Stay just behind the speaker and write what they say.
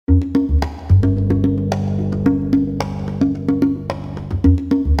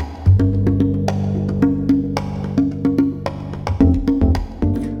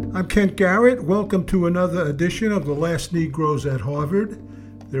Kent Garrett. Welcome to another edition of The Last Negroes at Harvard.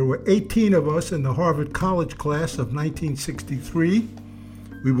 There were 18 of us in the Harvard College class of 1963.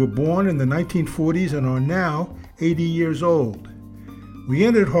 We were born in the 1940s and are now 80 years old. We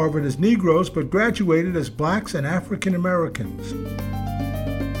entered Harvard as Negroes but graduated as Blacks and African Americans.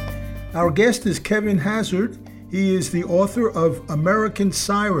 Our guest is Kevin Hazard. He is the author of American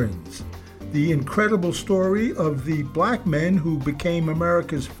Sirens, the incredible story of the Black men who became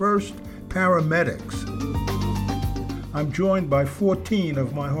America's first paramedics. I'm joined by 14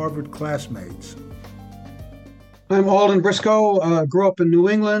 of my Harvard classmates. I'm Alden Briscoe, grew up in New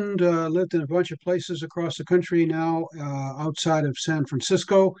England, lived in a bunch of places across the country now, outside of San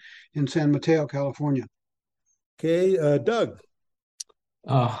Francisco in San Mateo, California. Okay, Doug.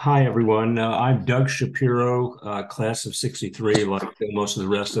 Hi, everyone. I'm Doug Shapiro, class of 63, like most of the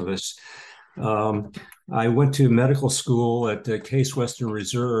rest of us. I went to medical school at Case Western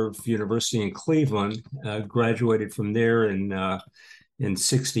Reserve University in Cleveland, graduated from there in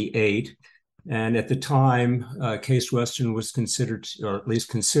 68. And at the time, Case Western was considered, or at least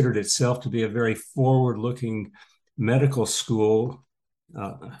considered itself to be a very forward-looking medical school.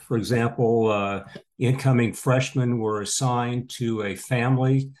 For example, incoming freshmen were assigned to a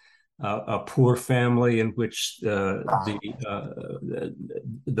family, a poor family in which the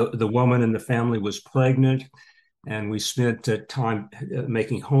woman in the family was pregnant, and we spent time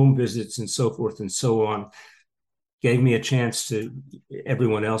making home visits and so forth and so on. Gave me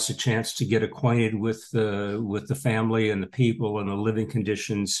everyone else a chance to get acquainted with the family and the people and the living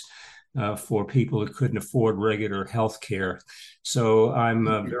conditions for people who couldn't afford regular health care. So I'm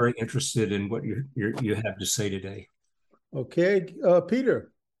very interested in what you have to say today. Okay,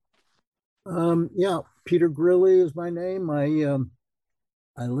 Peter. Peter Grilly is my name.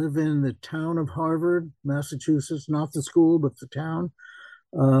 I live in the town of Harvard, Massachusetts, not the school, but the town.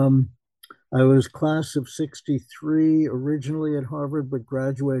 I was class of 63 originally at Harvard, but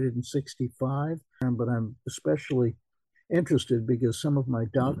graduated in 65. But I'm especially interested because some of my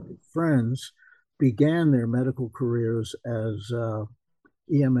doctor friends began their medical careers as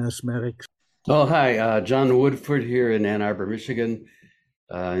EMS medics. Oh, hi, John Woodford here in Ann Arbor, Michigan,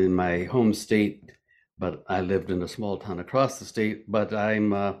 in my home state, but I lived in a small town across the state, but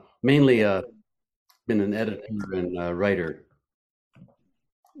I'm mainly been an editor and writer.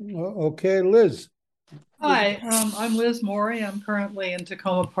 Okay, Liz. Hi, I'm Liz Morey. I'm currently in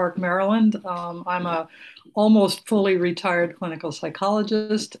Tacoma Park, Maryland. I'm a almost fully retired clinical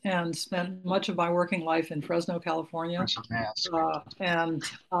psychologist and spent much of my working life in Fresno, California.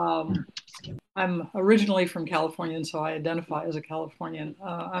 I'm originally from California, and so I identify as a Californian.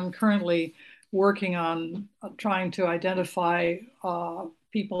 I'm currently working on trying to identify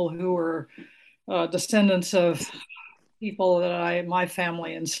people who are descendants of people that my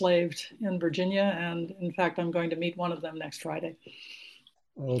family enslaved in Virginia. And in fact, I'm going to meet one of them next Friday.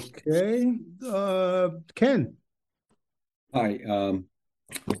 Okay. Ken. Hi,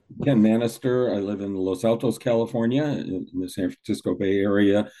 Ken Manister. I live in Los Altos, California, in the San Francisco Bay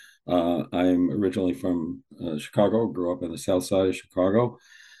Area. I'm originally from Chicago, grew up on the south side of Chicago,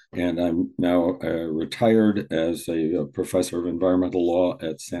 and I'm now retired as a professor of environmental law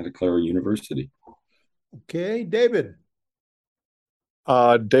at Santa Clara University. Okay, David.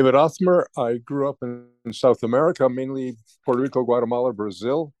 David Othmer. I grew up in South America, mainly Puerto Rico, Guatemala,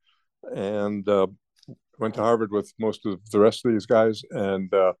 Brazil, and went to Harvard with most of the rest of these guys,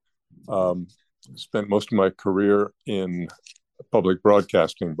 and spent most of my career in public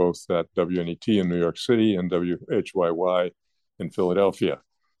broadcasting, both at WNET in New York City and WHYY in Philadelphia,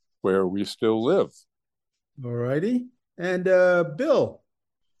 where we still live. All righty. And Bill.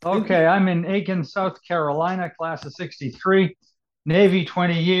 Okay, I'm in Aiken, South Carolina, class of 63. Navy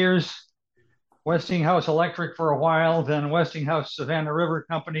 20 years, Westinghouse Electric for a while, then Westinghouse Savannah River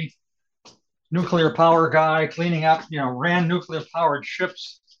Company, nuclear power guy, cleaning up, ran nuclear powered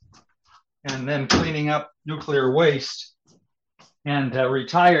ships, and then cleaning up nuclear waste, and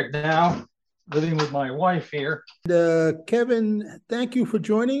retired now, living with my wife here. Kevin, thank you for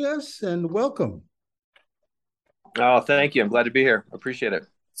joining us and welcome. Oh, thank you. I'm glad to be here. Appreciate it.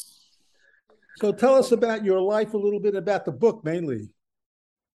 So tell us about your life, a little bit about the book, mainly.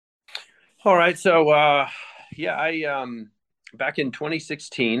 All right. So, back in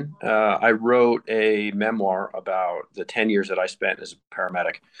 2016, I wrote a memoir about the 10 years that I spent as a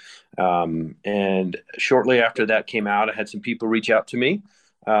paramedic. And shortly after that came out, I had some people reach out to me.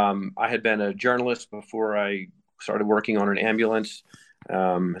 I had been a journalist before I started working on an ambulance,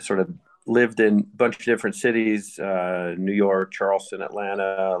 sort of lived in a bunch of different cities, New York, Charleston,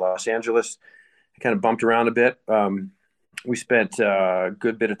 Atlanta, Los Angeles. Kind of bumped around a bit. we spent a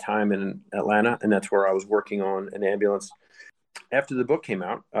good bit of time in Atlanta, and that's where I was working on an ambulance. After the book came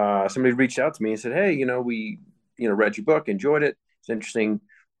out, somebody reached out to me and said, "Hey, we read your book, enjoyed it. It's interesting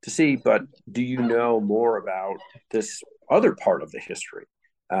to see, but do you know more about this other part of the history?"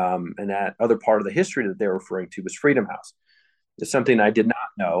 And that other part of the history that they're referring to was Freedom House. It's something I did not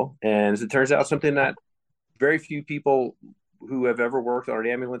know, and as it turns out, something that very few people who have ever worked on an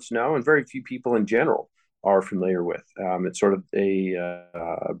ambulance know, and very few people in general are familiar with. It's sort of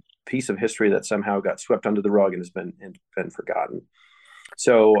a piece of history that somehow got swept under the rug and has been forgotten.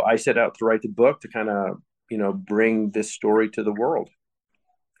 So I set out to write the book to kind of bring this story to the world,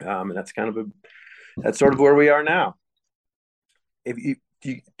 and that's sort of where we are now. If you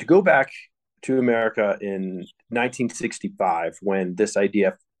to go back to America in 1965 when this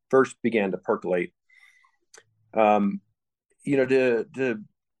idea first began to percolate, to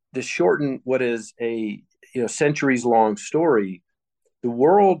shorten what is a centuries long story, the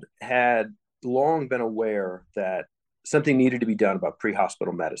world had long been aware that something needed to be done about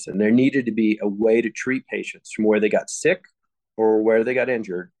pre-hospital medicine. There needed to be a way to treat patients from where they got sick or where they got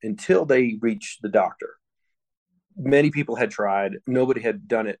injured until they reached the doctor. Many people had tried. Nobody had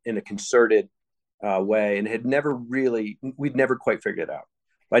done it in a concerted way, and we'd never quite figured it out.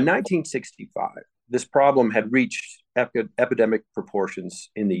 By 1965, this problem had reached epidemic proportions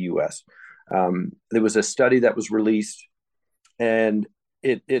in the U.S. There was a study that was released, and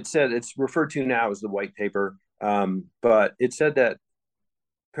it said, it's referred to now as the white paper, but it said that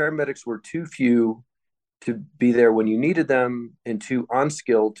paramedics were too few to be there when you needed them and too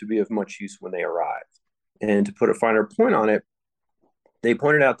unskilled to be of much use when they arrived. And to put a finer point on it, they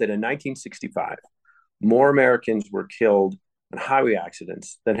pointed out that in 1965, more Americans were killed in highway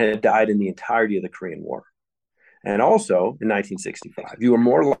accidents than had died in the entirety of the Korean War. And also, in 1965, you were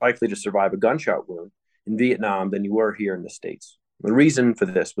more likely to survive a gunshot wound in Vietnam than you were here in the States. The reason for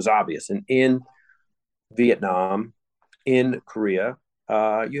this was obvious. And in Vietnam, in Korea,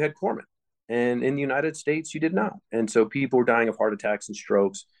 you had corpsmen. And in the United States, you did not. And so people were dying of heart attacks and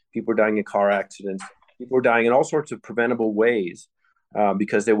strokes. People were dying in car accidents. People were dying in all sorts of preventable ways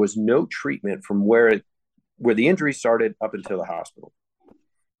because there was no treatment from where the injury started up until the hospital.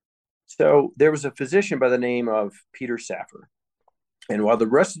 So there was a physician by the name of Peter Safar. And while the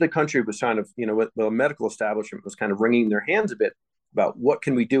rest of the country was kind of, the medical establishment was kind of wringing their hands a bit about what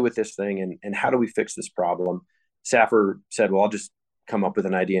can we do with this thing and how do we fix this problem, Safar said, well, I'll just come up with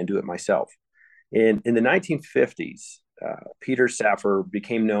an idea and do it myself. In the 1950s, Peter Safar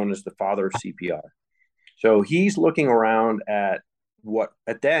became known as the father of CPR. So he's looking around at what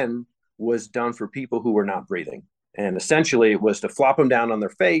then was done for people who were not breathing. And essentially it was to flop them down on their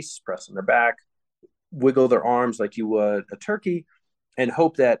face, press on their back, wiggle their arms like you would a turkey, and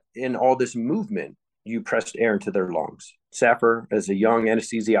hope that in all this movement, you pressed air into their lungs. Safar, as a young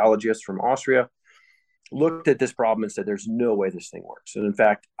anesthesiologist from Austria, looked at this problem and said, there's no way this thing works. And in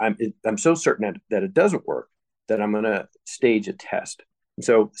fact, I'm so certain that it doesn't work that I'm going to stage a test. And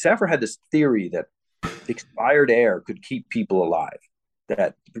so Safar had this theory that expired air could keep people alive,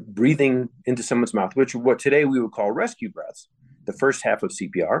 that breathing into someone's mouth, which what today we would call rescue breaths, the first half of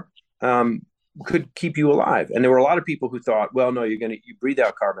CPR, could keep you alive. And there were a lot of people who thought, well, no, you breathe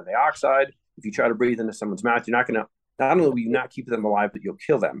out carbon dioxide. If you try to breathe into someone's mouth, not only will you not keep them alive, but you'll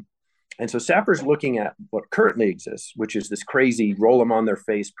kill them. And so Safar's looking at what currently exists, which is this crazy roll them on their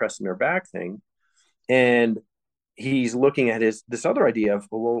face, press in their back thing. And he's looking at this other idea of,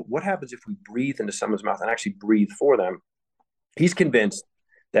 well, what happens if we breathe into someone's mouth and actually breathe for them? He's convinced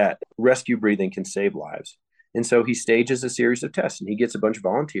that rescue breathing can save lives. And so he stages a series of tests and he gets a bunch of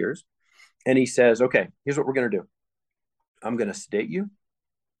volunteers and he says, okay, here's what we're going to do. I'm going to sedate you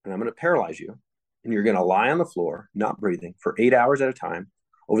and I'm going to paralyze you. And you're going to lie on the floor, not breathing, for 8 hours at a time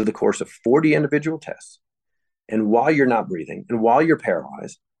over the course of 40 individual tests. And while you're not breathing and while you're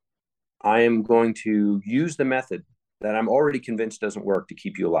paralyzed, I am going to use the method that I'm already convinced doesn't work to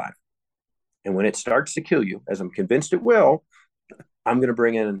keep you alive. And when it starts to kill you, as I'm convinced it will, I'm going to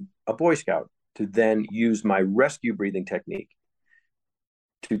bring in a Boy Scout to then use my rescue breathing technique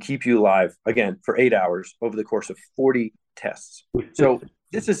to keep you alive, again, for 8 hours over the course of 40 tests. So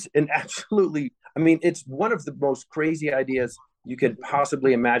this is it's one of the most crazy ideas you could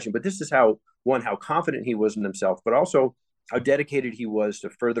possibly imagine. But this is how confident he was in himself, but also how dedicated he was to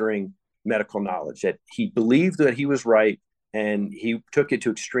furthering medical knowledge, that he believed that he was right and he took it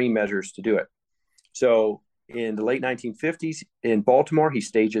to extreme measures to do it. So in the late 1950s in Baltimore, he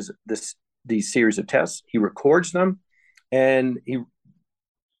stages these series of tests. He records them and he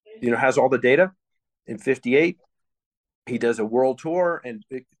has all the data. In 58, he does a world tour and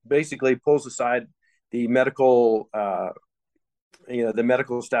basically pulls aside the medical the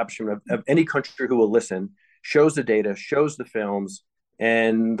medical establishment of any country who will listen, shows the data, shows the films,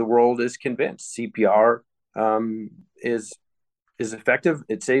 and the world is convinced CPR is effective.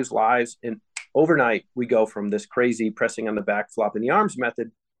 It saves lives. And overnight, we go from this crazy pressing on the back, flopping the arms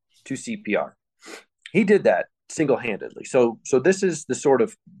method to CPR. He did that single-handedly. So this is the sort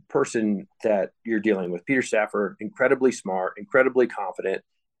of person that you're dealing with. Peter Safar, incredibly smart, incredibly confident,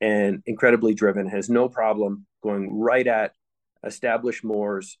 and incredibly driven, has no problem going right at established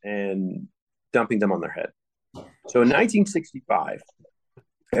Moors and dumping them on their head. So in 1965,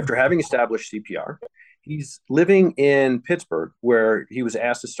 after having established CPR, he's living in Pittsburgh, where he was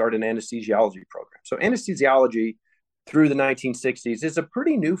asked to start an anesthesiology program. So anesthesiology through the 1960s is a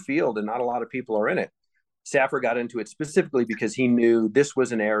pretty new field, and not a lot of people are in it. Safar got into it specifically because he knew this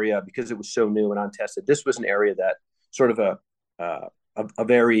was an area, because it was so new and untested, this was an area that sort of a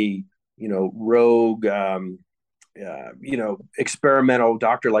very, rogue, experimental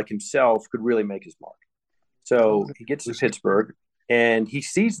doctor like himself could really make his mark. So he gets to Pittsburgh and he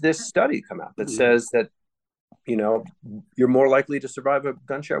sees this study come out that says that, you're more likely to survive a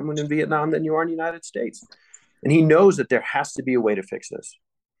gunshot wound in Vietnam than you are in the United States. And he knows that there has to be a way to fix this.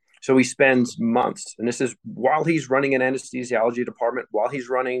 So he spends months, and this is while he's running an anesthesiology department, while he's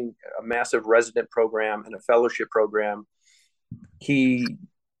running a massive resident program and a fellowship program, he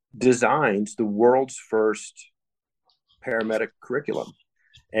designs the world's first paramedic curriculum.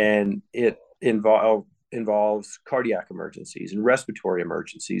 And it involves cardiac emergencies and respiratory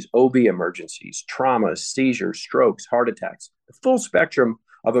emergencies, OB emergencies, traumas, seizures, strokes, heart attacks, the full spectrum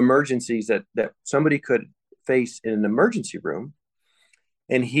of emergencies that somebody could face in an emergency room.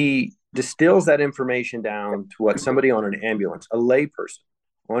 And he distills that information down to what somebody on an ambulance, a layperson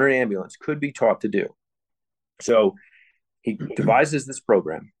on an ambulance, could be taught to do. So he devises this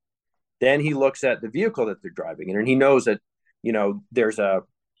program. Then he looks at the vehicle that they're driving in, and he knows that, there's a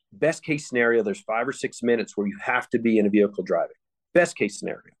best case scenario. There's 5 or 6 minutes where you have to be in a vehicle driving. Best case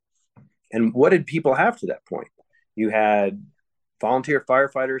scenario. And what did people have to that point? You had volunteer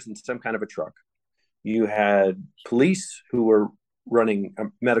firefighters in some kind of a truck. You had police who were running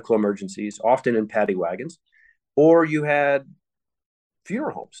medical emergencies, often in paddy wagons, or you had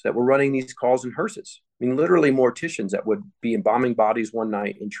funeral homes that were running these calls in hearses. I mean, literally morticians that would be embalming bodies one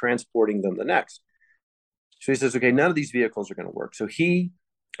night and transporting them the next. So he says, okay, none of these vehicles are going to work. So he,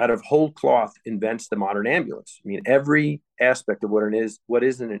 out of whole cloth, invents the modern ambulance. I mean, every aspect of what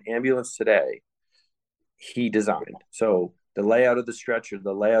is in an ambulance today, he designed. So the layout of the stretcher,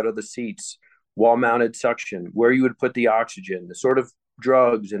 the layout of the seats, wall-mounted suction, where you would put the oxygen, the sort of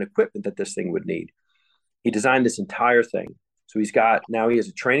drugs and equipment that this thing would need. He designed this entire thing. So he has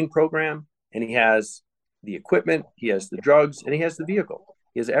a training program, and he has the equipment, he has the drugs, and he has the vehicle.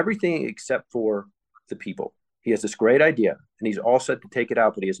 He has everything except for the people. He has this great idea, and he's all set to take it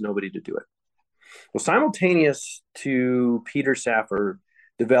out, but he has nobody to do it. Well, simultaneous to Peter Safar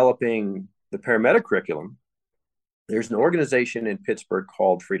developing the paramedic curriculum, there's an organization in Pittsburgh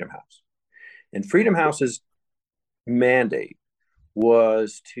called Freedom House. And Freedom House's mandate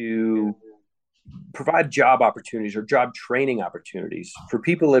was to provide job opportunities or job training opportunities for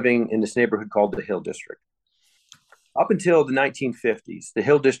people living in this neighborhood called the Hill District. Up until the 1950s, the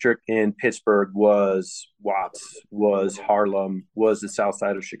Hill District in Pittsburgh was Watts, was Harlem, was the south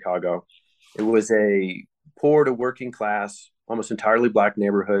side of Chicago. It was a poor to working class, almost entirely Black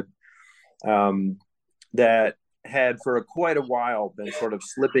neighborhood that had for quite a while been sort of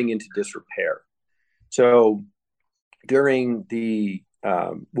slipping into disrepair. So during the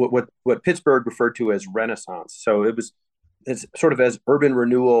what Pittsburgh referred to as Renaissance, so it's sort of as urban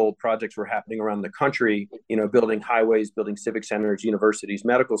renewal projects were happening around the country, building highways, building civic centers, universities,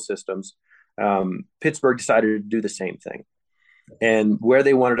 medical systems, Pittsburgh decided to do the same thing. And where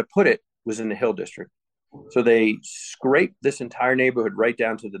they wanted to put it was in the Hill District. So they scraped this entire neighborhood right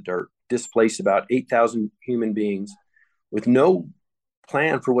down to the dirt, displaced about 8,000 human beings with no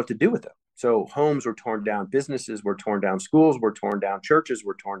plan for what to do with them. So homes were torn down, businesses were torn down, schools were torn down, churches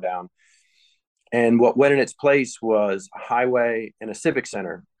were torn down. And what went in its place was a highway and a civic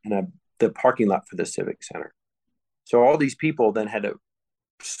center and the parking lot for the civic center. So all these people then had to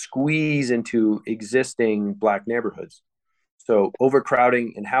squeeze into existing Black neighborhoods. So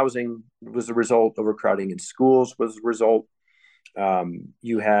overcrowding in housing was the result. Overcrowding in schools was the result.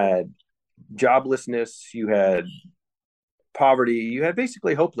 You had joblessness. You had poverty. You had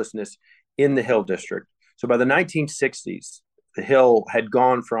basically hopelessness in the Hill District. So by the 1960s, the Hill had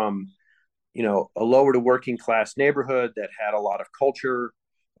gone from a lower to working class neighborhood that had a lot of culture.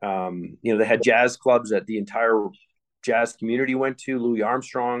 They had jazz clubs that the entire jazz community went to. Louis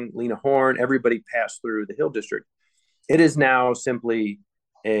Armstrong, Lena Horne, everybody passed through the Hill District. It is now simply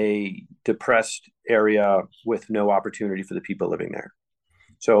a depressed area with no opportunity for the people living there.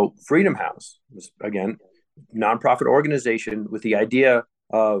 So Freedom House was, again, nonprofit organization with the idea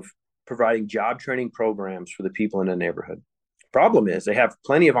of providing job training programs for the people in the neighborhood. Problem is they have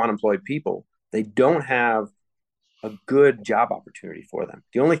plenty of unemployed people. They don't have a good job opportunity for them.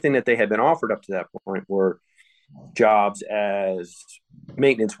 The only thing that they had been offered up to that point were jobs as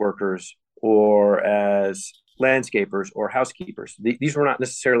maintenance workers or as landscapers or housekeepers. These were not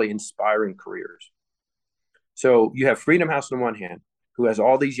necessarily inspiring careers. So you have Freedom House on one hand, who has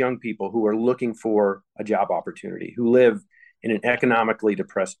all these young people who are looking for a job opportunity, who live in an economically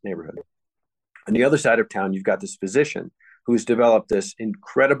depressed neighborhood. On the other side of town, you've got this physician who's developed this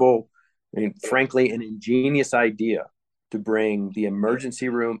incredible, and frankly, an ingenious idea to bring the emergency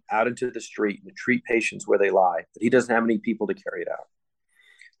room out into the street and to treat patients where they lie, but he doesn't have any people to carry it out.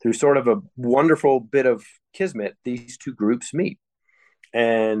 Through sort of a wonderful bit of kismet, these two groups meet.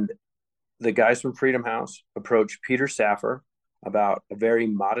 And the guys from Freedom House approach Peter Saffer about a very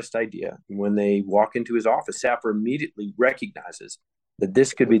modest idea. And when they walk into his office, Saffer immediately recognizes that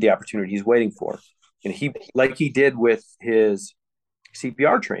this could be the opportunity he's waiting for. And he, like he did with his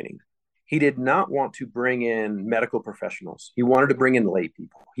CPR training, he did not want to bring in medical professionals. He wanted to bring in lay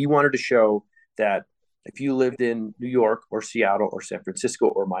people. He wanted to show that if you lived in New York or Seattle or San Francisco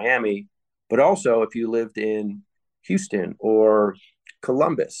or Miami, but also if you lived in Houston or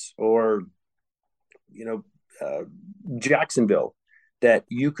Columbus or, Jacksonville, that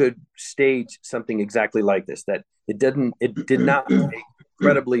you could stage something exactly like this, that it did not take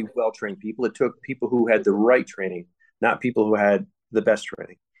incredibly well-trained people. It took people who had the right training, not people who had the best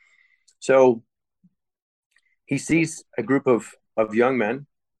training. So he sees a group of young men,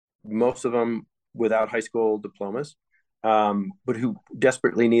 most of them without high school diplomas, but who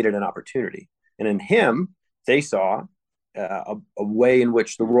desperately needed an opportunity. And in him, they saw a way in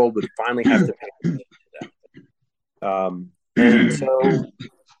which the world would finally have to pay attention to them. And so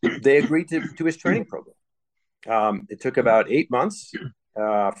they agreed to his training program. It took about 8 months,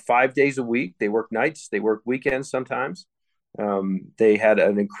 5 days a week. They worked nights, they worked weekends sometimes. They had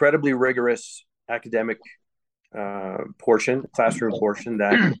an incredibly rigorous academic classroom portion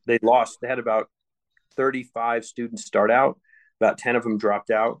that they lost. They had about 35 students start out, about 10 of them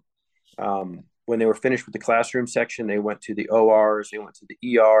dropped out. When they were finished with the classroom section, they went to the ORs, they went to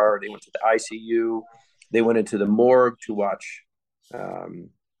the ER, they went to the ICU, they went into the morgue to watch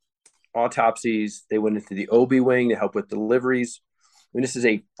autopsies, they went into the OB wing to help with deliveries. I mean, this is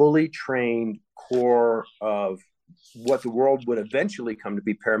a fully trained core of what the world would eventually come to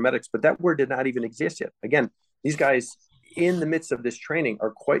be paramedics, but that word did not even exist yet. Again, these guys in the midst of this training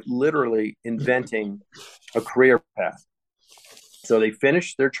are quite literally inventing a career path. So they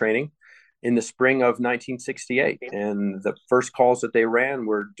finished their training in the spring of 1968, and the first calls that they ran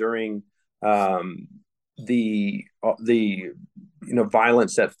were during the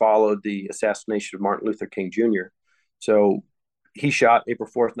violence that followed the assassination of Martin Luther King Jr. So he shot April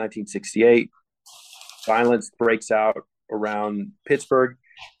 4th, 1968. Violence breaks out around Pittsburgh.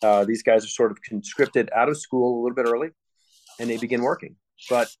 These guys are sort of conscripted out of school a little bit early, and they begin working.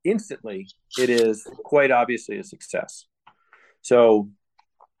 But instantly, it is quite obviously a success. So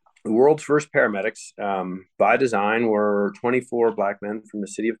the world's first paramedics, by design, were 24 Black men from the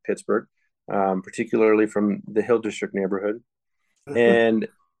city of Pittsburgh, particularly from the Hill District neighborhood. And,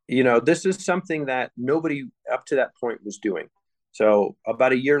 this is something that nobody up to that point was doing. So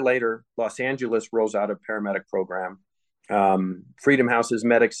about a year later, Los Angeles rolls out a paramedic program. Freedom House's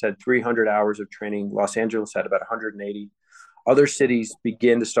medics had 300 hours of training. Los Angeles had about 180. Other cities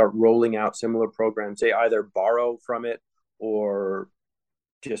begin to start rolling out similar programs. They either borrow from it or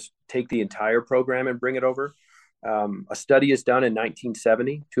just take the entire program and bring it over. A study is done in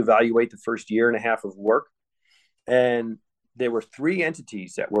 1970 to evaluate the first year and a half of work. And there were 3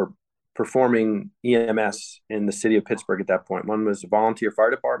 entities that were performing EMS in the city of Pittsburgh at that point. One was the volunteer fire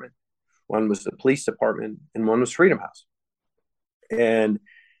department, one was the police department, and one was Freedom House. And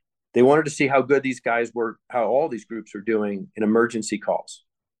they wanted to see how good these guys were, how all these groups were doing in emergency calls.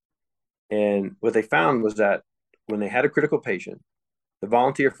 And what they found was that when they had a critical patient, the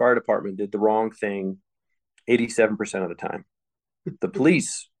volunteer fire department did the wrong thing 87% of the time. The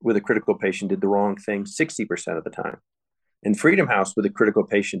police with a critical patient did the wrong thing 60% of the time. And Freedom House with a critical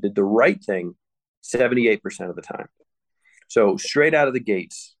patient did the right thing 78% of the time. So straight out of the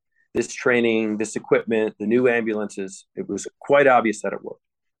gates, this training, this equipment, the new ambulances, it was quite obvious that it worked.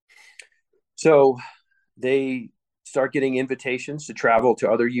 So they start getting invitations to travel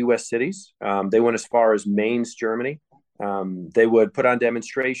to other U.S. cities. They went as far as Mainz, Germany. They would put on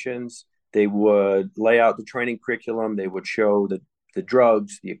demonstrations. They would lay out the training curriculum. They would show the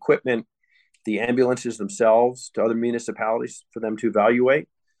drugs, the equipment, the ambulances themselves to other municipalities for them to evaluate.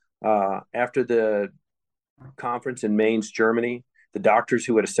 After the conference in Mainz, Germany, the doctors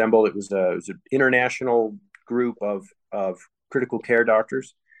who had assembled, it was an international group of critical care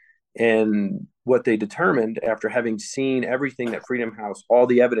doctors. And what they determined after having seen everything that Freedom House, all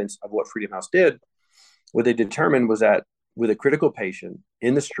the evidence of what Freedom House did, what they determined was that with a critical patient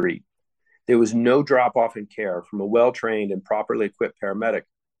in the street, there was no drop off in care from a well-trained and properly equipped paramedic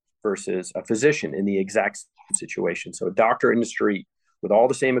versus a physician in the exact situation. So a doctor in the street with all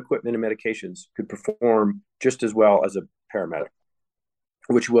the same equipment and medications could perform just as well as a paramedic,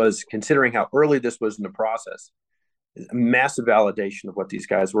 which was, considering how early this was in the process, a massive validation of what these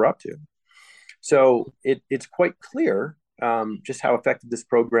guys were up to. So it's quite clear just how effective this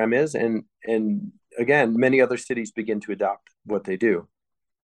program is. And again, many other cities begin to adopt what they do.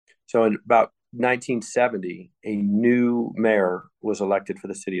 So in about 1970, a new mayor was elected for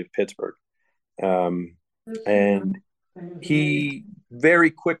the city of Pittsburgh. And he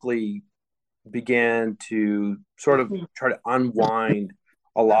very quickly began to sort of try to unwind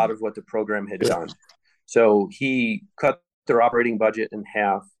a lot of what the program had done. So he cut their operating budget in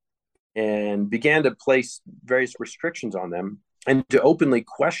half and began to place various restrictions on them and to openly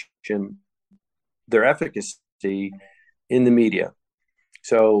question their efficacy in the media.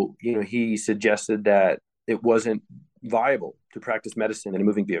 So, he suggested that it wasn't viable to practice medicine in a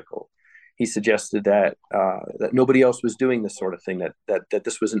moving vehicle. He suggested that that nobody else was doing this sort of thing, that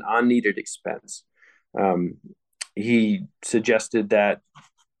this was an unneeded expense. He suggested that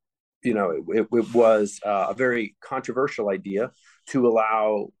it was a very controversial idea to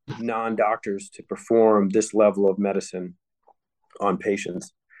allow non-doctors to perform this level of medicine on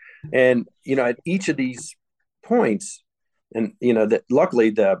patients. And, at each of these points, and, that luckily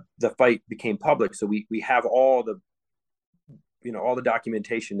the fight became public. So we have all the, all the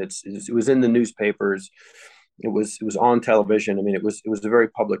documentation. It was in the newspapers. It was on television. I mean, it was a very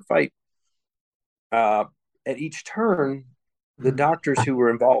public fight. At each turn, the doctors who were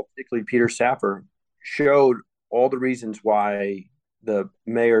involved, particularly Peter Saffer, showed all the reasons why the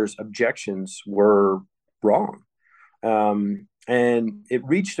mayor's objections were wrong. And it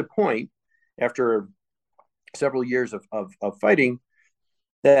reached a point after several years of fighting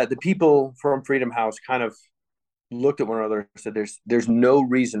that the people from Freedom House kind of looked at one another and said, there's no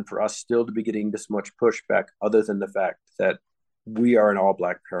reason for us still to be getting this much pushback other than the fact that we are an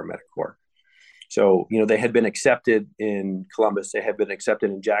all-Black paramedic corps. So, they had been accepted in Columbus, they had been accepted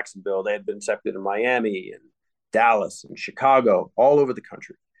in Jacksonville, they had been accepted in Miami and Dallas and Chicago, all over the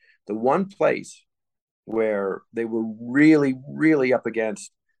country. The one place where they were really, really up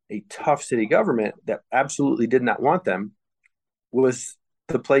against a tough city government that absolutely did not want them was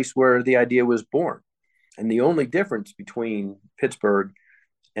the place where the idea was born. And the only difference between Pittsburgh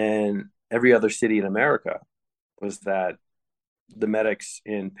and every other city in America was that the medics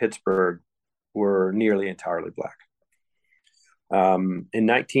in Pittsburgh were nearly entirely Black. In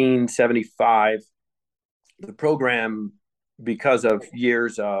 1975, the program, because of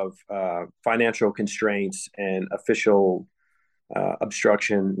years of financial constraints and official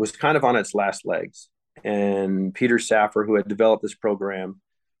obstruction, was kind of on its last legs. And Peter Saffer, who had developed this program,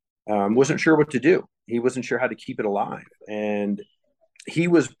 wasn't sure what to do. He wasn't sure how to keep it alive. And he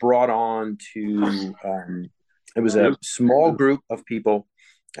was brought on to, it was a small group of people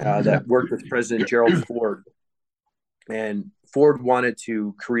that worked with President Gerald Ford. And Ford wanted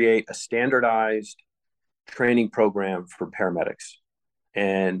to create a standardized training program for paramedics.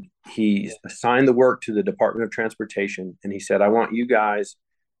 And he assigned the work to the Department of Transportation. And he said, I want you guys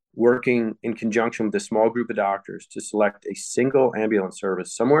working in conjunction with a small group of doctors to select a single ambulance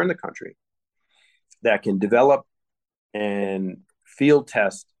service somewhere in the country that can develop and field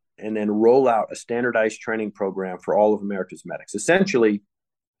test and then roll out a standardized training program for all of America's medics. Essentially,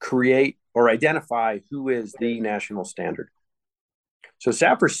 create or identify who is the national standard. So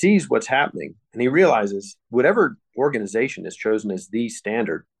Saffer sees what's happening, and he realizes whatever organization is chosen as the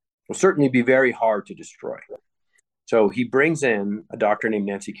standard will certainly be very hard to destroy. So he brings in a doctor named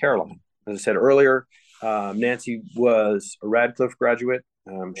Nancy Caroline. As I said earlier, Nancy was a Radcliffe graduate.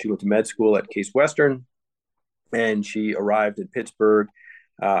 She went to med school at Case Western, and she arrived in Pittsburgh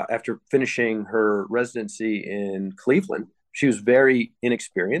after finishing her residency in Cleveland. She was very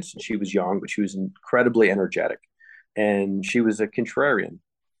inexperienced. She was young, but she was incredibly energetic. And she was a contrarian.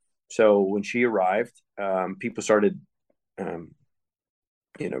 So when she arrived, people started,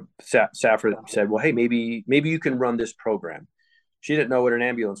 Saffer said, well, hey, maybe you can run this program. She didn't know what an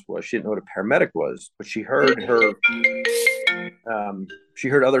ambulance was. She didn't know what a paramedic was, but she heard her she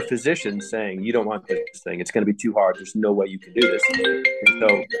heard other physicians saying, "You don't want this thing. It's going to be too hard. There's no way you can do this." And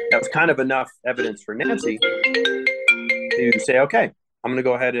so that was kind of enough evidence for Nancy to say, "Okay, I'm going to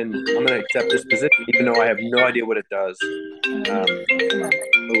go ahead and I'm going to accept this position, even though I have no idea what it does, or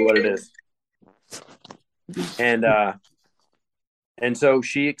what it is." And so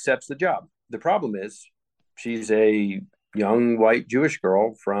she accepts the job. The problem is, she's a young white Jewish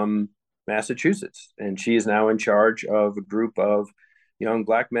girl from Massachusetts, and she is now in charge of a group of young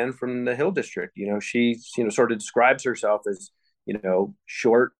Black men from the Hill District. She sort of describes herself as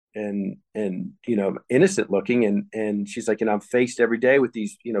short and innocent looking, and she's like, I'm faced every day with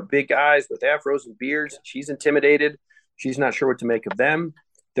these big guys with afros and beards. She's intimidated. She's not sure what to make of them.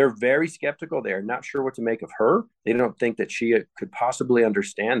 They're very skeptical. They're not sure what to make of her. They don't think that she could possibly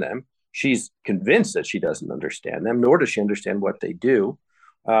understand them. She's convinced that she doesn't understand them, nor does she understand what they do.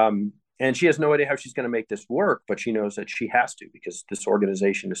 And she has no idea how she's going to make this work, but she knows that she has to, because this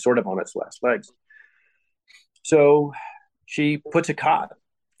organization is sort of on its last legs. So she puts a cot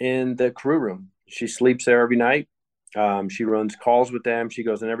in the crew room. She sleeps there every night. She runs calls with them. She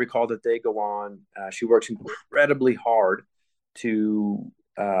goes on every call that they go on. She works incredibly hard to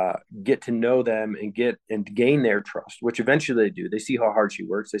get to know them and gain their trust, which eventually they do. They see how hard she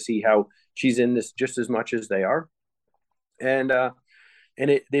works. They see how she's in this just as much as they are. And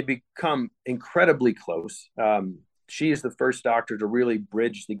they become incredibly close. She is the first doctor to really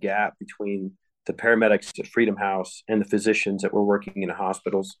bridge the gap between the paramedics at Freedom House and the physicians that were working in the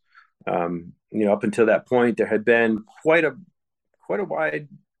hospitals. Up until that point, there had been quite a wide,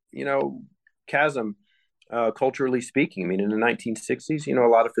 chasm, culturally speaking. I mean, in the 1960s, a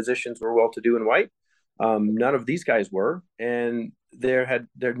lot of physicians were well-to-do and white. None of these guys were, and there'd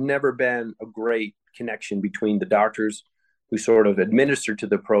never been a great connection between the doctors who sort of administered to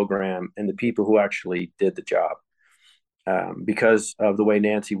the program and the people who actually did the job. Because of the way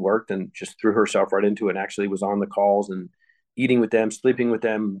Nancy worked and just threw herself right into it, and actually was on the calls and eating with them, sleeping with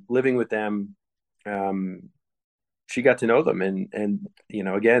them, living with them. She got to know them, and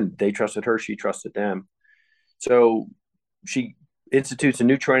again, they trusted her, she trusted them. So she institutes a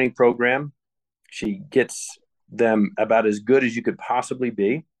new training program. She gets them about as good as you could possibly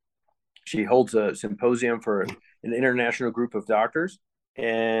be. She holds a symposium for an international group of doctors.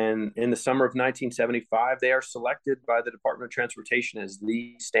 And in the summer of 1975, they are selected by the Department of Transportation as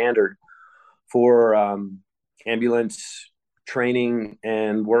the standard for ambulance training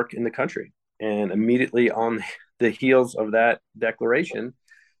and work in the country. And immediately on the heels of that declaration,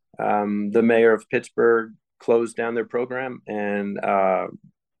 the mayor of Pittsburgh closed down their program and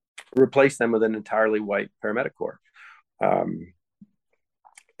replaced them with an entirely white paramedic corps.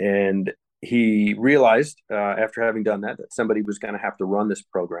 And he realized after having done that somebody was going to have to run this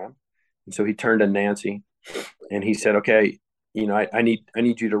program. And so he turned to Nancy and he said, "Okay, I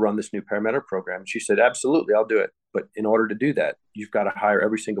need you to run this new paramedic program." And she said, "Absolutely, I'll do it. But in order to do that, you've got to hire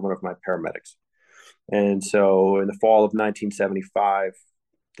every single one of my paramedics." And so in the fall of 1975,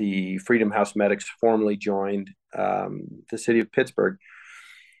 the Freedom House medics formally joined the city of Pittsburgh.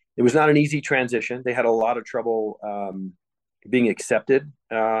 It was not an easy transition. They had a lot of trouble being accepted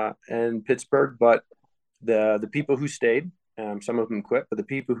in Pittsburgh, but the people who stayed, some of them quit, but the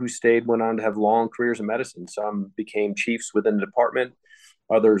people who stayed went on to have long careers in medicine. Some became chiefs within the department.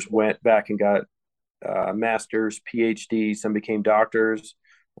 Others went back and got masters, PhDs. Some became doctors.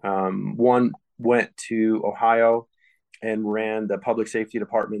 One went to Ohio and ran the public safety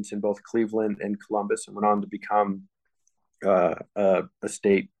departments in both Cleveland and Columbus, and went on to become a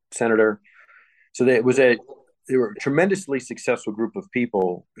state senator. So they were a tremendously successful group of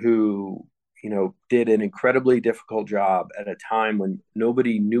people who, did an incredibly difficult job at a time when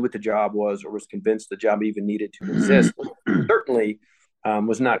nobody knew what the job was or was convinced the job even needed to exist. Certainly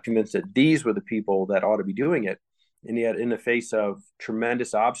was not convinced that these were the people that ought to be doing it. And yet, in the face of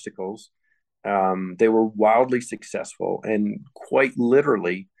tremendous obstacles, they were wildly successful and quite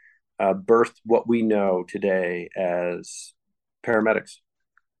literally birthed what we know today as paramedics.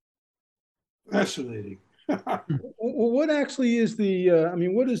 Fascinating. What actually is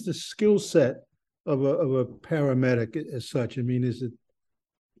what is the skill set of a paramedic as such? I mean, is it,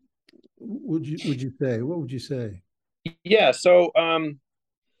 what would you say? Yeah. So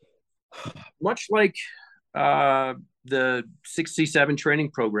much like the 67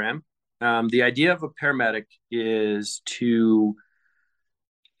 training program, the idea of a paramedic is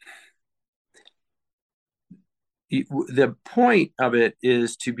the point of it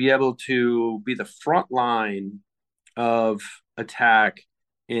is to be able to be the front line of attack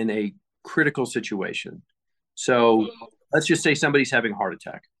in a critical situation. So let's just say somebody's having a heart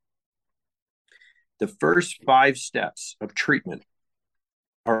attack. the first 5 steps of treatment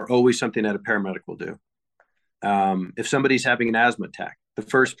are always something that a paramedic will do. If somebody's having an asthma attack, the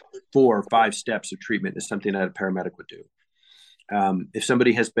first 4 or 5 steps of treatment is something that a paramedic would do. If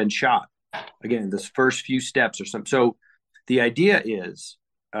somebody has been shot, again, the first few steps or something. So the idea is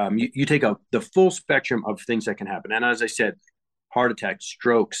you take the full spectrum of things that can happen. And as I said, heart attacks,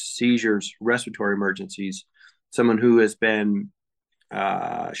 strokes, seizures, respiratory emergencies, someone who has been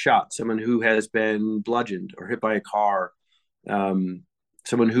shot, someone who has been bludgeoned or hit by a car,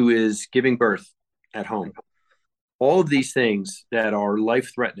 someone who is giving birth at home. All of these things that are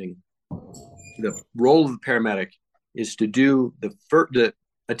life-threatening, the role of the paramedic is to do the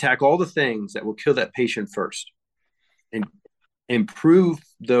attack all the things that will kill that patient first and improve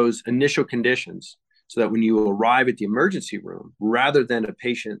those initial conditions so that when you arrive at the emergency room, rather than a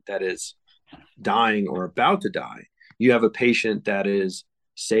patient that is dying or about to die, you have a patient that is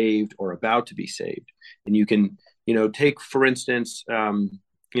saved or about to be saved. And you can, take, for instance,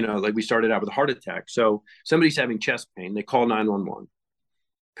 like we started out with a heart attack. So somebody's having chest pain, they call 911.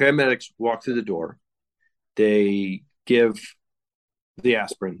 Paramedics walk through the door. They give the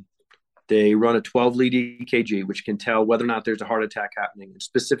aspirin. They run a 12-lead EKG, which can tell whether or not there's a heart attack happening and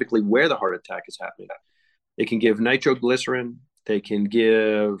specifically where the heart attack is happening. They can give nitroglycerin. They can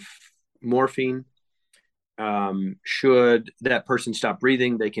give morphine. Should that person stop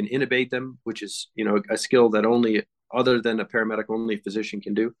breathing, they can intubate them, which is, a skill that only, other than a paramedic, only a physician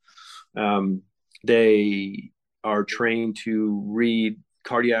can do. They are trained to read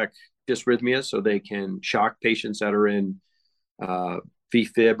cardiac dysrhythmia, so they can shock patients that are in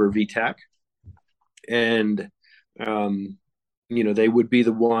VFib or VTAC. And, they would be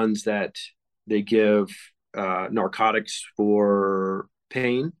the ones that they give narcotics for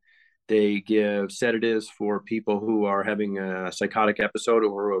pain. They give sedatives for people who are having a psychotic episode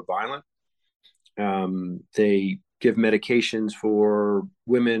or who are violent. They give medications for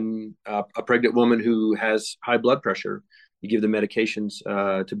women, a pregnant woman who has high blood pressure. You give them medications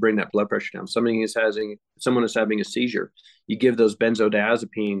to bring that blood pressure down. Someone is having a seizure. You give those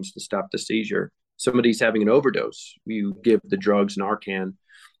benzodiazepines to stop the seizure. Somebody's having an overdose. You give the drugs Narcan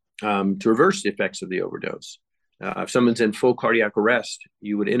to reverse the effects of the overdose. If someone's in full cardiac arrest,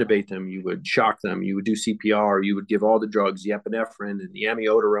 you would intubate them, you would shock them, you would do CPR, you would give all the drugs, the epinephrine and the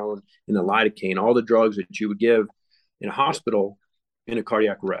amiodarone and the lidocaine, all the drugs that you would give in a hospital in a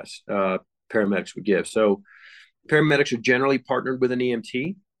cardiac arrest, paramedics would give. So paramedics are generally partnered with an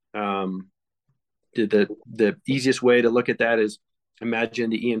EMT. The easiest way to look at that is imagine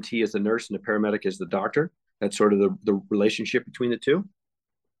the EMT as the nurse and the paramedic as the doctor. That's sort of the relationship between the two.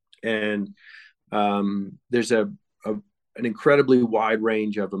 And there's an incredibly wide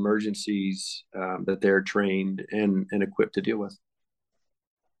range of emergencies that they're trained and equipped to deal with.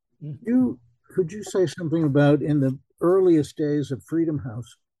 Could you say something about, in the earliest days of Freedom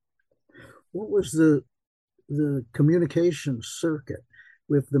House, what was the communication circuit?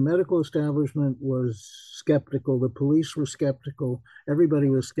 If the medical establishment was skeptical, the police were skeptical, everybody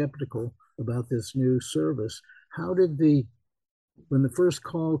was skeptical about this new service. How did when the first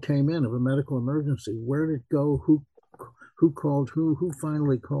call came in of a medical emergency, where did it go? Who called who? Who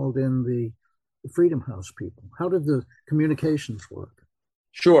finally called in the Freedom House people? How did the communications work?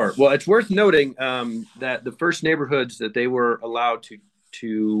 Sure. Well, it's worth noting that the first neighborhoods that they were allowed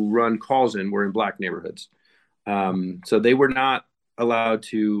to run calls in were in Black neighborhoods. So they were not allowed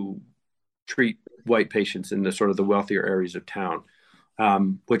to treat white patients in the sort of the wealthier areas of town.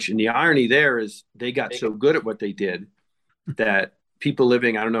 Which, in the irony there is, they got so good at what they did that people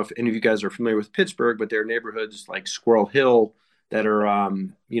living, I don't know if any of you guys are familiar with Pittsburgh, but there are neighborhoods like Squirrel Hill that are,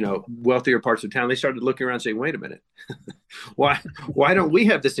 wealthier parts of town. They started looking around saying, wait a minute, why don't we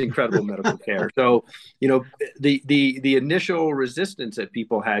have this incredible medical care? So, the initial resistance that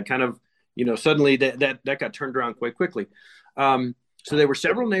people had kind of, suddenly that got turned around quite quickly. So there were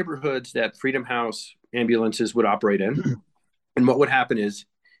several neighborhoods that Freedom House ambulances would operate in. And what would happen is,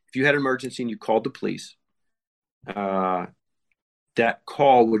 if you had an emergency and you called the police, that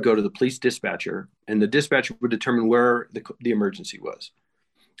call would go to the police dispatcher, and the dispatcher would determine where the emergency was.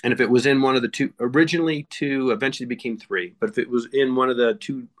 And if it was in one of the two, originally two, eventually became three, but if it was in one of the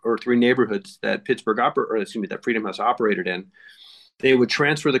 2 or 3 neighborhoods that that Freedom House operated in, they would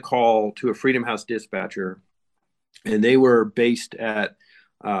transfer the call to a Freedom House dispatcher, and they were based at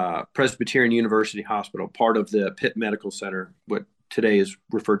Presbyterian University Hospital, part of the Pitt Medical Center, what today is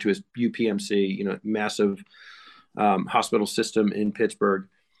referred to as UPMC, massive hospital system in Pittsburgh.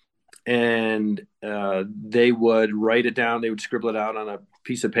 And they would write it down. They would scribble it out on a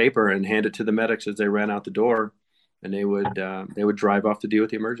piece of paper and hand it to the medics as they ran out the door, and they would drive off to deal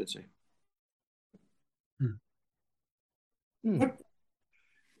with the emergency. What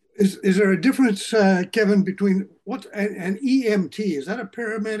is there a difference, Kevin, between what an EMT? Is that a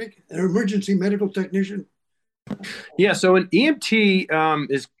paramedic, an emergency medical technician? Yeah, so an EMT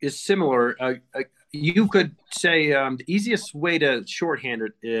is similar. You could say the easiest way to shorthand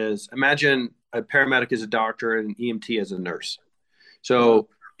it is imagine a paramedic as a doctor and an EMT as a nurse. So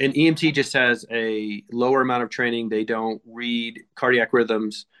an EMT just has a lower amount of training. They don't read cardiac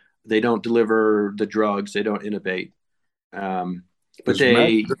rhythms. They don't deliver the drugs. They don't intubate. But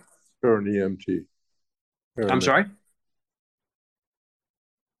they. Or an EMT. I'm sorry.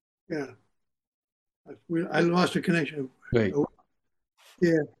 Yeah, I lost a connection. Right.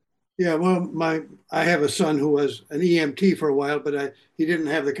 Yeah. Well, I have a son who was an EMT for a while, but he didn't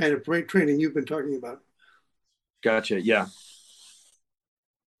have the kind of training you've been talking about. Gotcha. Yeah.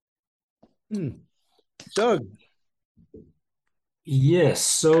 Doug. Yes.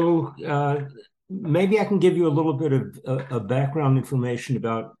 So maybe I can give you a little bit of background information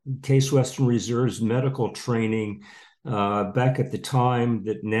about Case Western Reserve's medical training back at the time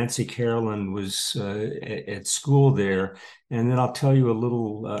that Nancy Carolyn was at school there. And then I'll tell you a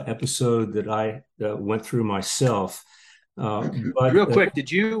little episode that I went through myself. But real quick, did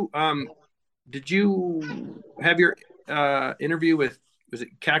you have your interview with, was it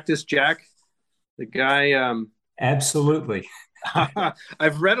Cactus Jack? The guy. Absolutely.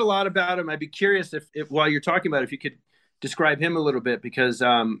 I've read a lot about him. I'd be curious if while you're talking about it, if you could describe him a little bit, because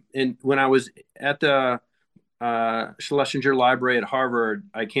when I was at the Schlesinger Library at Harvard,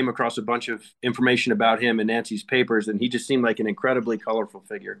 I came across a bunch of information about him in Nancy's papers, and he just seemed like an incredibly colorful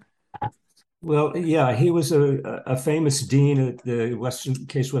figure. Well, yeah, he was a famous dean at the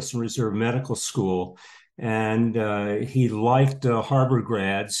Case Western Reserve Medical School, and he liked Harvard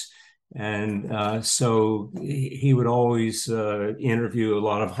grads. And so he would always interview a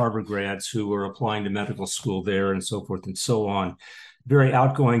lot of Harvard grads who were applying to medical school there and so forth and so on. Very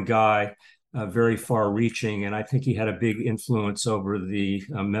outgoing guy, very far reaching. And I think he had a big influence over the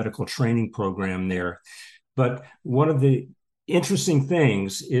medical training program there. But one of the interesting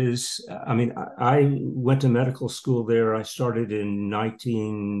things is, I mean, I went to medical school there. I started in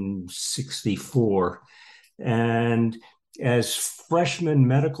 1964. And as freshman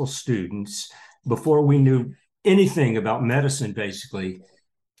medical students, before we knew anything about medicine, basically,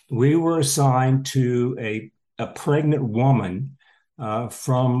 we were assigned to a pregnant woman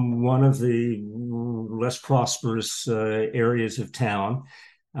from one of the less prosperous areas of town.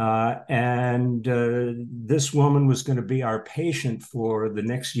 And this woman was going to be our patient for the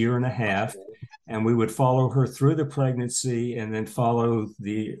next year and a half. And we would follow her through the pregnancy and then follow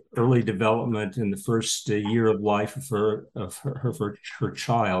the early development in the first year of life of her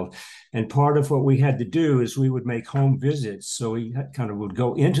child. And part of what we had to do is we would make home visits. So we kind of would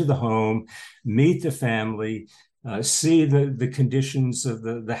go into the home, meet the family, see the conditions of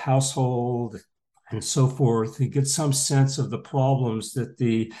the household, and so forth, and get some sense of the problems that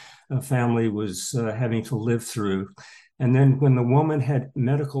the family was having to live through. And then when the woman had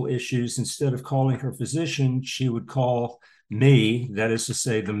medical issues, instead of calling her physician, she would call me, that is to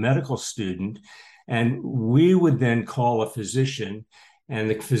say, the medical student, and we would then call a physician, and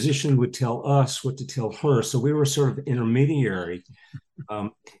the physician would tell us what to tell her. So we were sort of intermediary.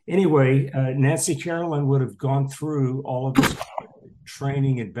 Anyway, Nancy Carolyn would have gone through all of this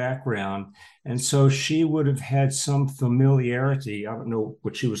training and background, and so she would have had some familiarity. I don't know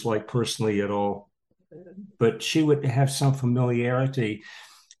what she was like personally at all, but she would have some familiarity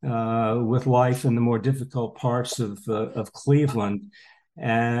with life in the more difficult parts of Cleveland.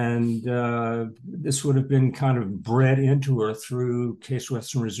 And this would have been kind of bred into her through Case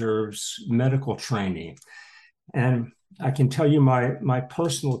Western Reserve's medical training. And I can tell you my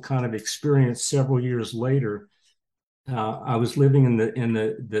personal kind of experience several years later. I was living in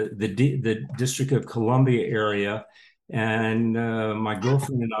the District of Columbia area, and my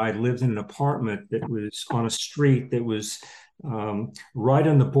girlfriend and I lived in an apartment that was on a street that was right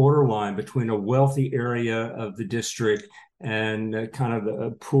on the borderline between a wealthy area of the district and kind of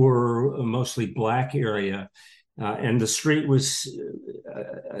a poor, mostly Black area. And the street was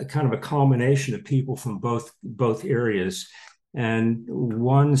kind of a combination of people from both areas. And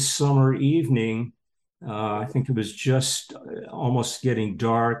one summer evening, I think it was just almost getting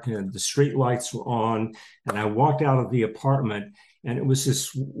dark and the street lights were on, and I walked out of the apartment, and it was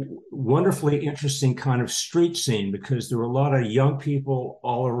this wonderfully interesting kind of street scene because there were a lot of young people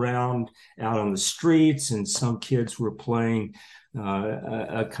all around out on the streets, and some kids were playing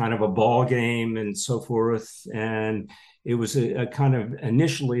a kind of a ball game and so forth. And it was a kind of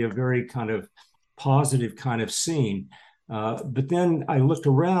initially a very kind of positive kind of scene. But then I looked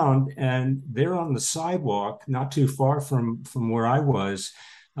around, and there on the sidewalk, not too far from where I was,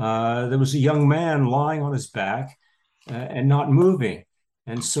 there was a young man lying on his back and not moving.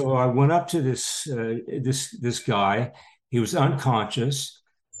 And so I went up to this guy. He was unconscious.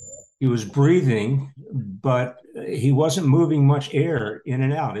 He was breathing, but he wasn't moving much air in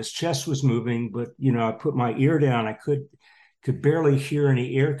and out. His chest was moving, but I put my ear down. I could barely hear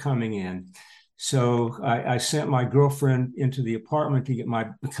any air coming in. So I sent my girlfriend into the apartment to get my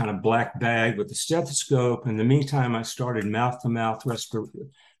kind of black bag with the stethoscope. In the meantime, I started mouth-to-mouth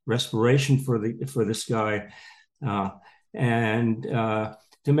respiration for this guy. To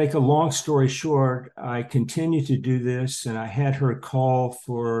make a long story short, I continued to do this, and I had her call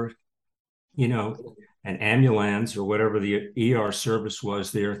for, an ambulance or whatever the ER service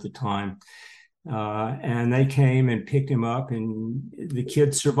was there at the time. And they came and picked him up, and the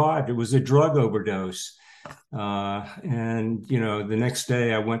kid survived. It was a drug overdose. The next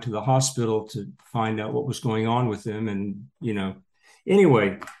day I went to the hospital to find out what was going on with him. And,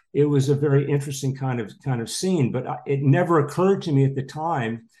 anyway, it was a very interesting kind of scene, but it never occurred to me at the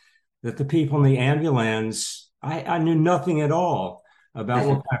time that the people in the ambulance, I knew nothing at all about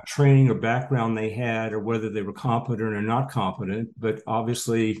what kind of training or background they had, or whether they were competent or not competent. But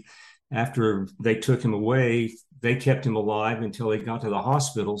obviously, after they took him away, they kept him alive until he got to the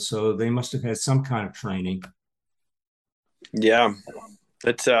hospital. So they must have had some kind of training. Yeah,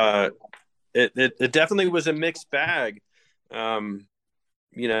 it's it definitely was a mixed bag.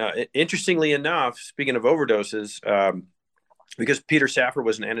 Interestingly enough, speaking of overdoses, because Peter Saffer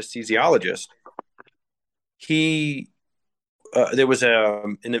was an anesthesiologist, there was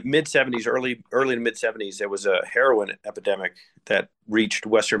in the mid 70s, early to mid 70s, there was a heroin epidemic that reached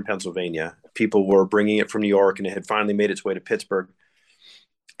Western Pennsylvania. People were bringing it from New York, and it had finally made its way to Pittsburgh.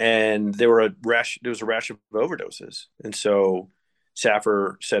 And there was a rash of overdoses. And so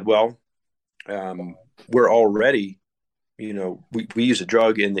Saffer said, well, we're already, we use a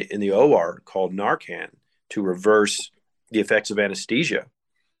drug in the OR called Narcan to reverse the effects of anesthesia.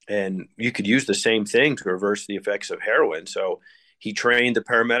 And you could use the same thing to reverse the effects of heroin. So he trained the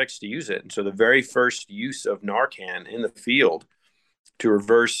paramedics to use it. And so the very first use of Narcan in the field to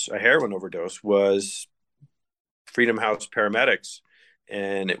reverse a heroin overdose was Freedom House Paramedics.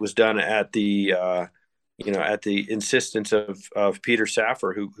 And it was done at the insistence of Peter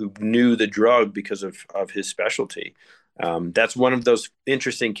Saffer, who knew the drug because of his specialty. That's one of those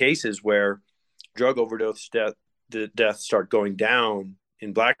interesting cases where drug overdose deaths start going down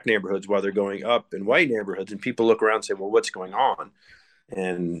in Black neighborhoods while they're going up in white neighborhoods, and people look around and say, well, what's going on?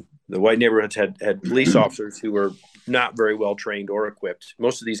 And the white neighborhoods had police officers who were not very well trained or equipped.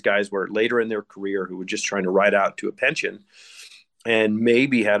 Most of these guys were later in their career who were just trying to ride out to a pension, and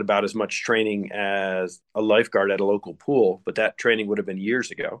maybe had about as much training as a lifeguard at a local pool, but that training would have been years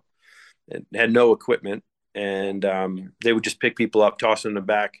ago. It had no equipment, and they would just pick people up, toss them in the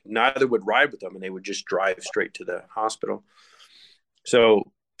back. Neither would ride with them, and they would just drive straight to the hospital.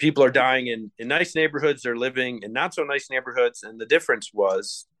 So people are dying in nice neighborhoods. They're living in not so nice neighborhoods. And the difference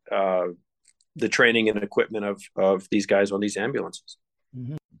was the training and equipment of these guys on these ambulances.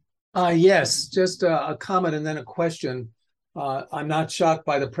 Mm-hmm. Yes, just a comment and then a question. I'm not shocked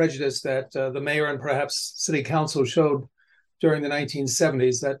by the prejudice that the mayor and perhaps city council showed during the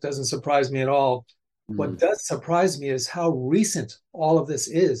 1970s. That doesn't surprise me at all. Mm-hmm. What does surprise me is how recent all of this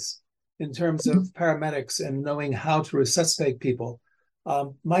is in terms of paramedics and knowing how to resuscitate people.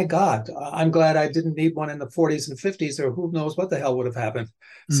 My God, I'm glad I didn't need one in the 40s and 50s, or who knows what the hell would have happened.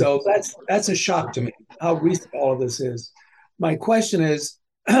 Mm-hmm. So that's a shock to me, how recent all of this is. My question is,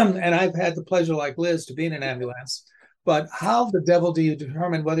 and I've had the pleasure, like Liz, to be in an ambulance, but how the devil do you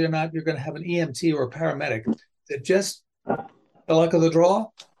determine whether or not you're going to have an EMT or a paramedic? Is it just the luck of the draw?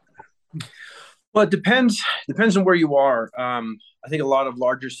 Well, it depends on where you are. I think a lot of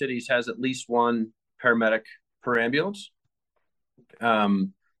larger cities has at least one paramedic per ambulance.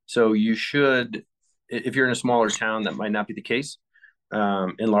 So you should, if you're in a smaller town, that might not be the case.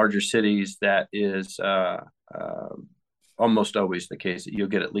 In larger cities, that is almost always the case, that you'll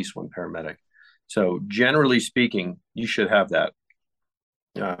get at least one paramedic. So generally speaking, you should have that.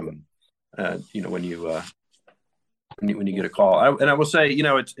 When you get a call, and I will say,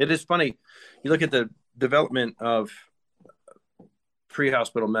 it is funny. You look at the development of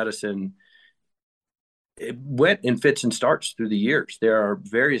pre-hospital medicine. It went in fits and starts through the years. There are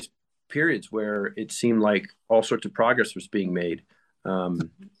various periods where it seemed like all sorts of progress was being made. In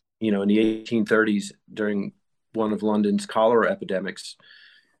the 1830s, during one of London's cholera epidemics,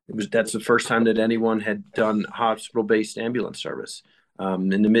 that's the first time that anyone had done hospital-based ambulance service. In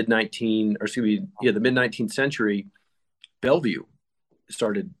the mid 19th century, Bellevue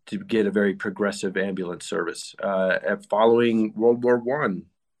started to get a very progressive ambulance service. Following World War I,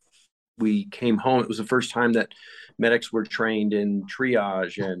 we came home. It was the first time that medics were trained in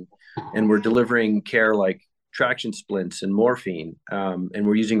triage and were delivering care like traction splints and morphine, and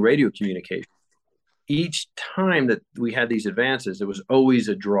we're using radio communication. Each time that we had these advances, there was always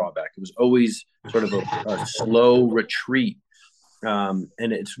a drawback. It was always sort of a slow retreat. And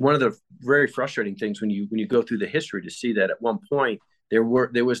it's one of the very frustrating things when you go through the history to see that at one point there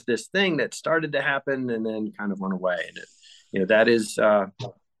was this thing that started to happen and then kind of went away. And that is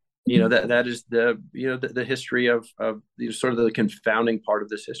that is the history of sort of the confounding part of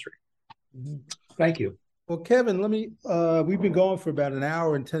this history. Thank you. Well, Kevin, we've been going for about an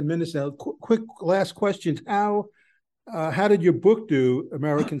hour and 10 minutes now. Quick last questions. How did your book do,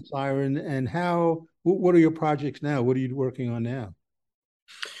 American Siren, and what are your projects now? What are you working on now?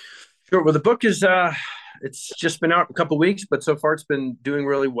 Sure. Well, the book is, it's just been out a couple of weeks, but so far it's been doing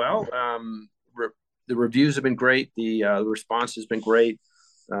really well. The reviews have been great. The response has been great.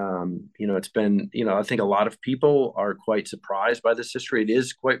 It's been, I think a lot of people are quite surprised by this history. It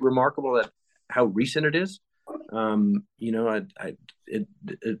is quite remarkable that how recent it is. I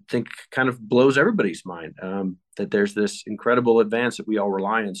think kind of blows everybody's mind that there's this incredible advance that we all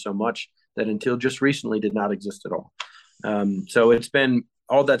rely on so much that until just recently did not exist at all. So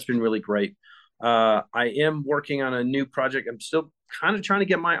all that's been really great. I am working on a new project. I'm still kind of trying to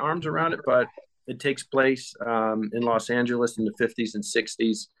get my arms around it, but it takes place in Los Angeles in the 50s and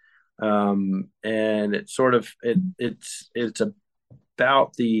 60s. And it's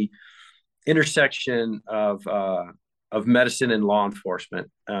about the intersection of medicine and law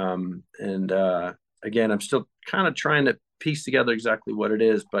enforcement. Again, I'm still kind of trying to piece together exactly what it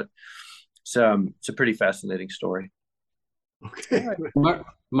is, but it's a pretty fascinating story. Okay.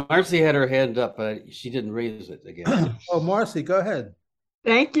 Marcy had her hand up, but she didn't raise it again. Oh, Marcy, go ahead.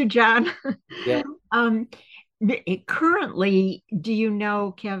 Thank you, John. Yeah. Currently, do you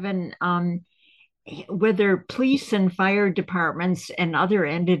know, Kevin, whether police and fire departments and other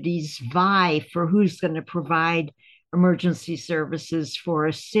entities vie for who's going to provide emergency services for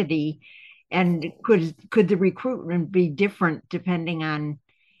a city? And could the recruitment be different depending on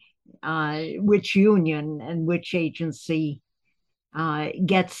which union and which agency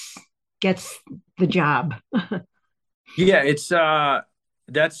gets the job? Yeah, it's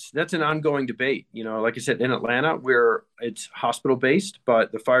that's an ongoing debate. Like I said, in Atlanta, where it's hospital based,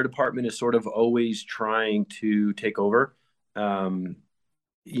 but the fire department is sort of always trying to take over. I don't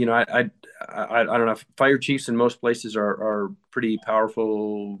know. Fire chiefs in most places are pretty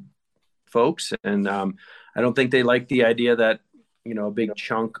powerful folks, and I don't think they like the idea that a big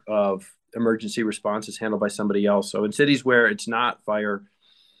chunk of emergency response is handled by somebody else. So in cities where it's not fire,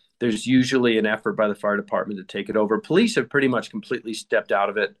 there's usually an effort by the fire department to take it over. Police have pretty much completely stepped out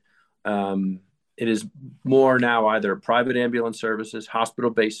of it. It is more now either private ambulance services,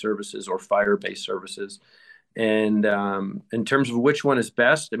 hospital-based services, or fire-based services. And in terms of which one is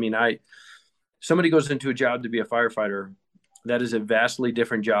best, somebody goes into a job to be a firefighter, that is a vastly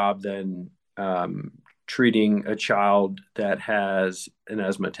different job than treating a child that has an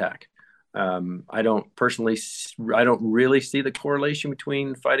asthma attack. I don't really see the correlation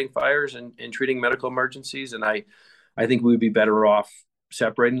between fighting fires and treating medical emergencies. And I think we would be better off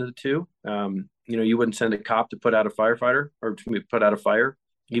separating the two. You wouldn't send a cop to put out a firefighter or to put out a fire,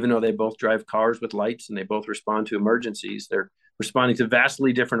 even though they both drive cars with lights and they both respond to emergencies. They're responding to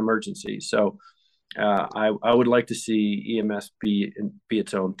vastly different emergencies. So I would like to see EMS be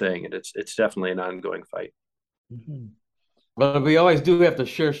its own thing. And it's definitely an ongoing fight. Mm-hmm. But we always do have to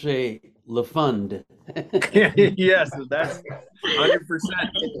chercher le fund. Yes, that's 100%.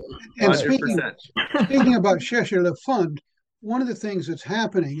 And speaking about chercher le fund, one of the things that's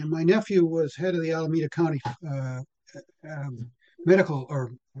happening, and my nephew was head of the Alameda County medical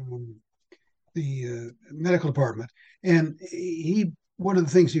medical department, and one of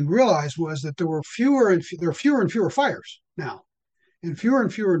the things he realized was that there were fewer and fewer fires now, and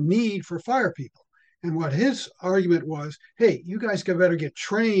fewer need for fire people. And what his argument was, hey, you guys better get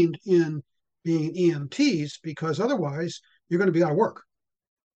trained in being EMTs because otherwise you're going to be out of work.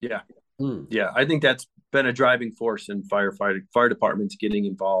 Yeah. Yeah. I think that's been a driving force in fire departments getting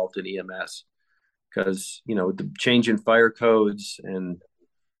involved in EMS because, the change in fire codes and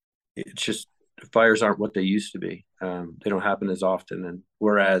it's just fires aren't what they used to be. They don't happen as often. And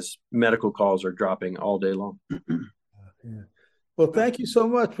whereas medical calls are dropping all day long. Yeah. Well, thank you so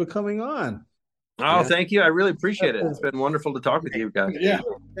much for coming on. Oh, thank you. I really appreciate it. It's been wonderful to talk with you guys. Yeah.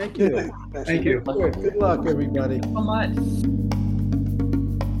 Thank you. Thank you. Good luck, everybody. So much.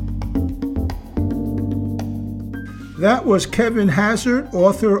 That was Kevin Hazard,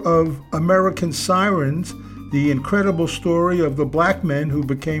 author of American Sirens, the incredible story of the black men who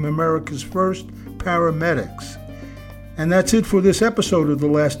became America's first paramedics. And that's it for this episode of The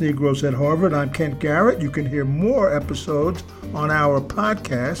Last Negroes at Harvard. I'm Kent Garrett. You can hear more episodes on our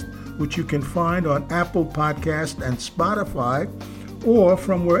podcast, which you can find on Apple Podcast and Spotify, or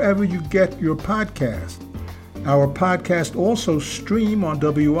from wherever you get your podcast. Our podcast also stream on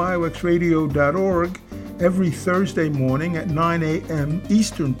wioxradio.org every Thursday morning at 9 a.m.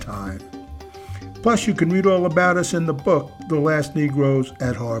 Eastern Time. Plus, you can read all about us in the book, The Last Negroes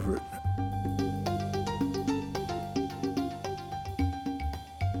at Harvard.